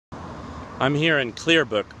I'm here in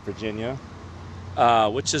Clearbrook, Virginia,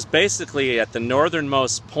 which is basically at the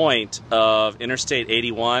northernmost point of Interstate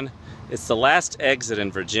 81. It's the last exit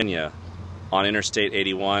in Virginia on Interstate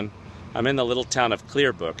 81. I'm in the little town of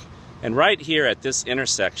Clearbrook, and right here at this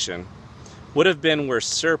intersection would have been where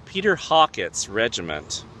Sir Peter Halkett's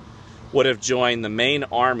regiment would have joined the main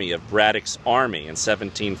army of Braddock's army in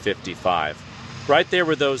 1755. Right there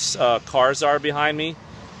where those cars are behind me,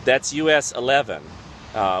 that's US 11.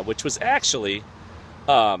 Which was actually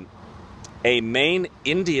a main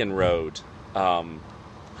Indian road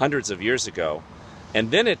hundreds of years ago.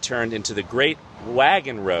 And then it turned into the Great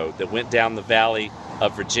Wagon Road that went down the valley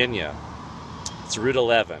of Virginia. It's Route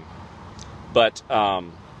 11. But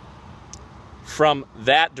from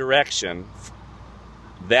that direction,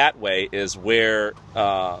 that way is where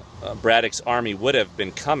Braddock's army would have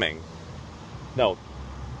been coming. No,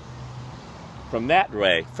 from that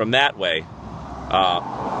way,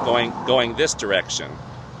 going this direction.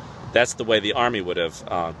 That's the way the army would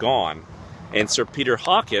have gone. And Sir Peter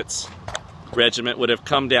Halkett's regiment would have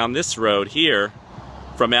come down this road here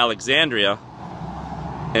from Alexandria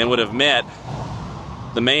and would have met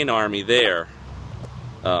the main army there,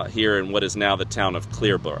 here in what is now the town of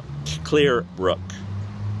Clearbrook.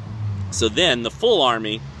 So then the full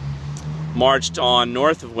army marched on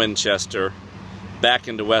north of Winchester back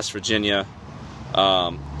into West Virginia,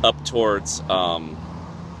 up towards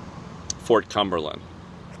Fort Cumberland.